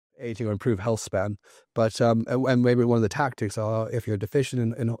aging or improve health span. But and maybe one of the tactics are if you're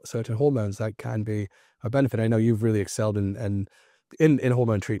deficient in certain hormones, that can be a benefit. I know you've really excelled in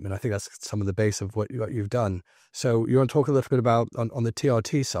hormone treatment. I think that's some of the base of what you've done. So you want to talk a little bit about on the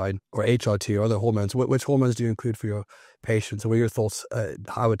TRT side or HRT or other hormones, which hormones do you include for your patients? And what are your thoughts,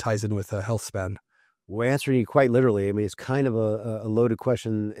 how it ties in with health span? We're answering you quite literally. I mean, it's kind of a loaded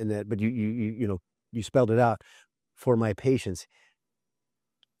question in that, but you spelled it out. For my patients,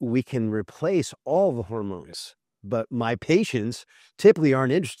 we can replace all the hormones, but my patients typically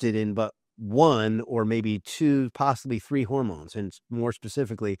aren't interested in but one or maybe two, possibly three hormones. And more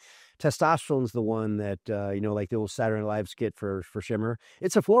specifically, testosterone is the one that, like the old Saturday Night Live skit for Shimmer.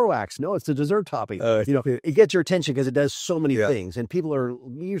 It's a floor wax. No, it's a dessert topping. It gets your attention because it does so many things. And people are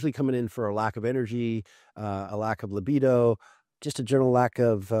usually coming in for a lack of energy, a lack of libido, just a general lack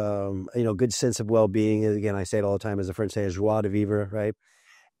of, good sense of well-being. And again, I say it all the time, as the French say, joie de vivre, right?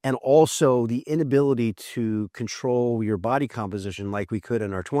 And also the inability to control your body composition like we could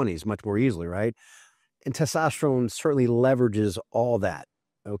in our 20s much more easily, right? And testosterone certainly leverages all that,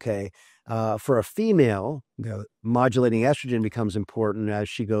 okay? For a female, modulating estrogen becomes important as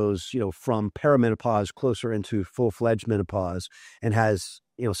she goes, from perimenopause closer into full-fledged menopause and has,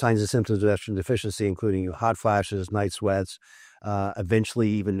 signs and symptoms of estrogen deficiency, including hot flashes, night sweats, eventually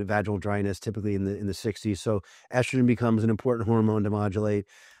even vaginal dryness, typically in the 60s. So estrogen becomes an important hormone to modulate.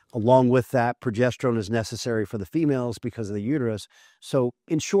 Along with that, progesterone is necessary for the females because of the uterus. So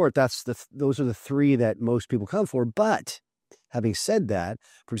in short, those are the three that most people come for. But having said that,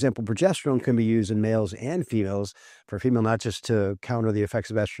 for example, progesterone can be used in males and females. For a female, not just to counter the effects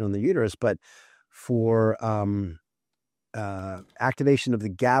of estrogen on the uterus, but for activation of the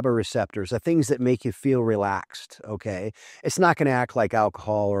GABA receptors, the things that make you feel relaxed, okay? It's not going to act like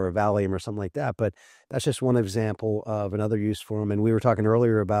alcohol or a Valium or something like that, but that's just one example of another use for them. And we were talking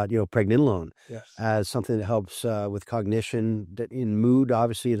earlier about, Pregnenolone as something that helps with cognition, in mood,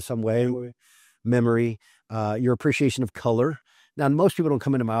 obviously, in some way, memory, your appreciation of color. Now, most people don't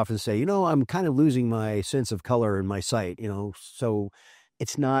come into my office and say, I'm kind of losing my sense of color in my sight, so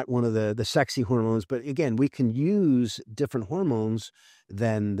it's not one of the sexy hormones, but again, we can use different hormones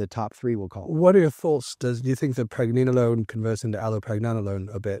than the top three, we'll call them. What are your thoughts? Do you think that pregnenolone converts into allopregnanolone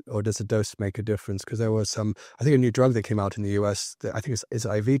a bit, or does the dose make a difference? Because there was I think a new drug that came out in the US, that I think is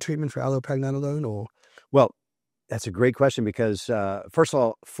IV treatment for allopregnanolone, or? Well, that's a great question because, first of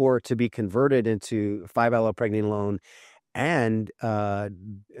all, for it to be converted into 5-allopregnanolone and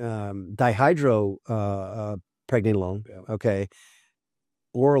dihydropregnanolone, okay,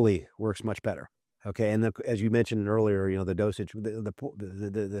 orally works much better. Okay, and as you mentioned earlier, the dosage,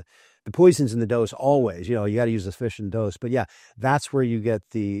 the poisons in the dose always, you got to use a sufficient dose. But yeah, that's where you get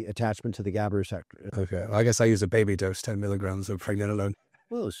the attachment to the GABA receptor. Okay, I guess I use a baby dose, 10 milligrams of pregnenolone.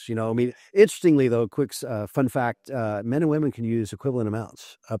 Close, interestingly though, quick fun fact: men and women can use equivalent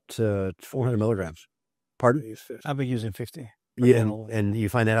amounts, up to 400 milligrams. Pardon? I've been using 50. Yeah, and you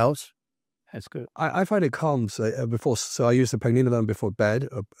find that else? That's good. I find it calms before, so I use the pregnenolone before bed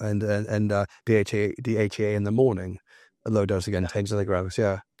and DHEA in the morning. A low dose again, 10 milligrams.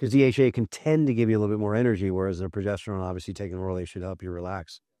 Yeah, because DHEA can tend to give you a little bit more energy, whereas the progesterone, obviously taken orally, should help you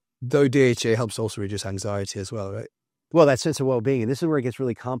relax. Though DHEA helps also reduce anxiety as well, right? Well, that sense of well-being, and this is where it gets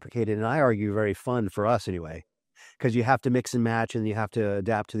really complicated, and I argue very fun for us anyway, because you have to mix and match, and you have to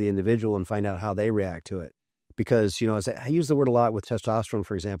adapt to the individual and find out how they react to it. Because, as I use the word a lot with testosterone,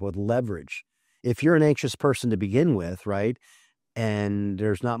 for example, with leverage. If you're an anxious person to begin with, right, and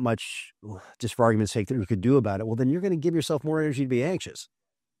there's not much, just for argument's sake, that you could do about it, well, then you're going to give yourself more energy to be anxious.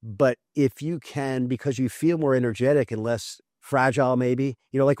 But if you can, because you feel more energetic and less fragile, maybe,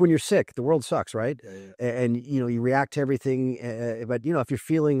 like when you're sick, the world sucks, right? Yeah. And, you react to everything. But, if you're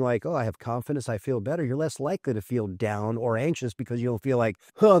feeling like, oh, I have confidence, I feel better, you're less likely to feel down or anxious because you don't feel like,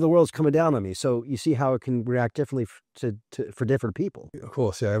 oh, the world's coming down on me. So you see how it can react differently for different people. Of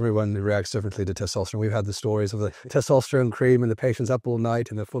course, yeah. Everyone reacts differently to testosterone. We've had the stories of the testosterone cream and the patient's up all night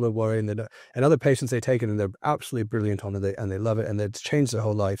and they're full of worry. And other patients, they take it and they're absolutely brilliant on it and they love it and it's changed their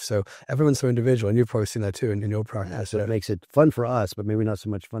whole life. So everyone's so individual, and you've probably seen that too in your practice. Yeah, so it makes it fun for us, but maybe not so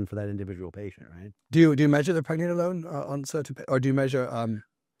much fun for that individual patient, right? Do you measure the pregnenolone on certain, or do you measure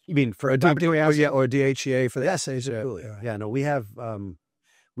you mean for or DHEA for the essays? Absolutely. Yeah, no, we had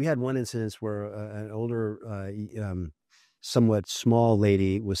one instance where an older somewhat small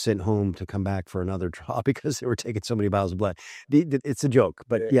lady was sent home to come back for another draw because they were taking so many bottles of blood. It's a joke,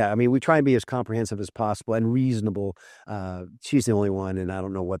 but yeah, I mean, we try and be as comprehensive as possible and reasonable. She's the only one, and I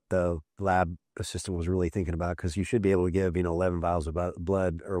don't know what the lab assistant was really thinking about, because you should be able to give 11 vials of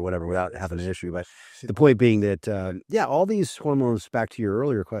blood or whatever without having an issue. But the point being that all these hormones, back to your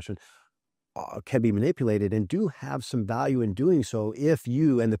earlier question, can be manipulated and do have some value in doing so if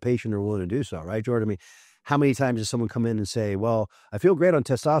you and the patient are willing to do so, right, Jordan? I mean, how many times does someone come in and say, well, I feel great on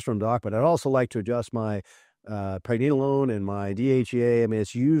testosterone, doc, but I'd also like to adjust my Pregnenolone and my DHEA? I mean,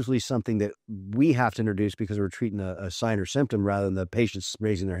 it's usually something that we have to introduce because we're treating a sign or symptom rather than the patient's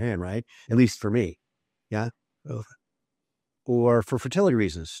raising their hand, right? At least for me. Yeah. Or for fertility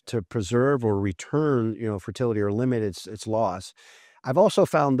reasons, to preserve or return, fertility or limit its loss. I've also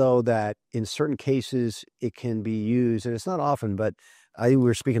found, though, that in certain cases it can be used, and it's not often, but we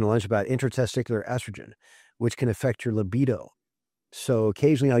were speaking at lunch about intratesticular estrogen, which can affect your libido. So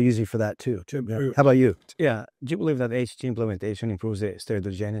occasionally I'll use it for that too. How about you? Yeah. Do you believe that HT implementation improves the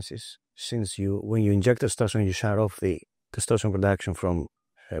steroidogenesis? Since when you inject testosterone, you shut off the testosterone production from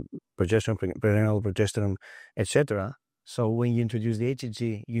progesterone, pregnenolone, progesterone, etc. So when you introduce the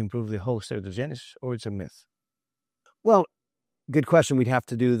HCG, you improve the whole steroidogenesis, or it's a myth? Well, good question. We'd have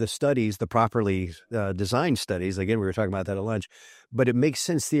to do the studies, the properly designed studies. Again, we were talking about that at lunch. But it makes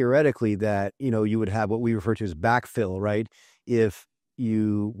sense theoretically that, you would have what we refer to as backfill, right? If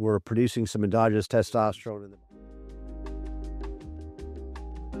you were producing some endogenous testosterone in the